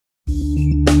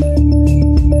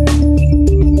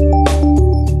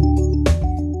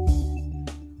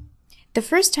The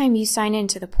first time you sign in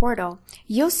to the portal,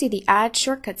 you'll see the Add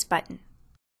Shortcuts button.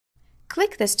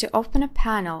 Click this to open a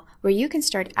panel where you can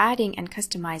start adding and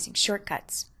customizing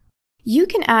shortcuts. You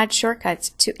can add shortcuts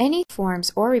to any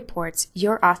forms or reports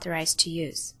you're authorized to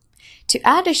use. To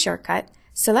add a shortcut,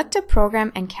 select a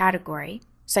program and category,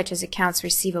 such as Accounts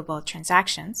Receivable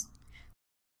Transactions.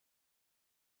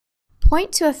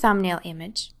 Point to a thumbnail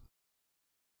image,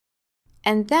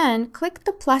 and then click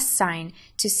the plus sign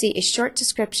to see a short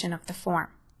description of the form.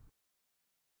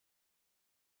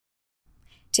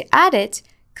 To add it,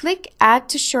 click Add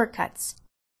to Shortcuts,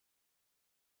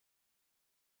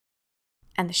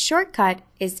 and the shortcut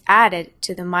is added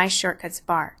to the My Shortcuts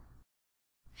bar.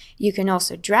 You can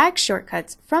also drag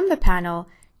shortcuts from the panel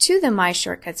to the My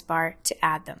Shortcuts bar to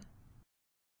add them.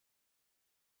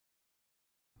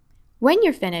 When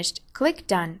you're finished, click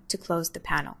Done to close the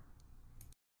panel.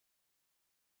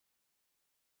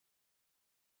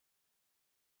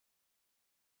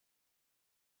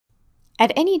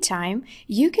 At any time,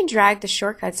 you can drag the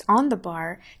shortcuts on the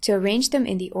bar to arrange them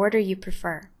in the order you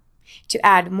prefer. To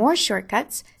add more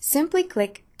shortcuts, simply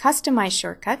click Customize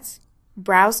Shortcuts,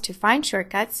 browse to find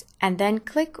shortcuts, and then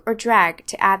click or drag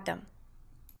to add them.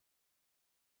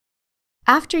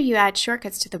 After you add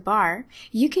shortcuts to the bar,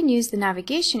 you can use the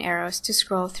navigation arrows to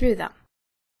scroll through them.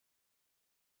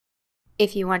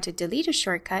 If you want to delete a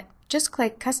shortcut, just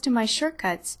click Customize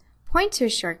Shortcuts, point to a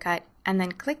shortcut, and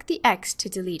then click the X to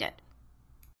delete it.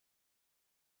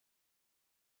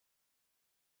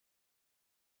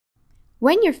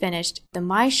 When you're finished, the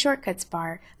My Shortcuts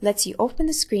bar lets you open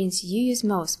the screens you use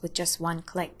most with just one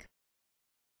click.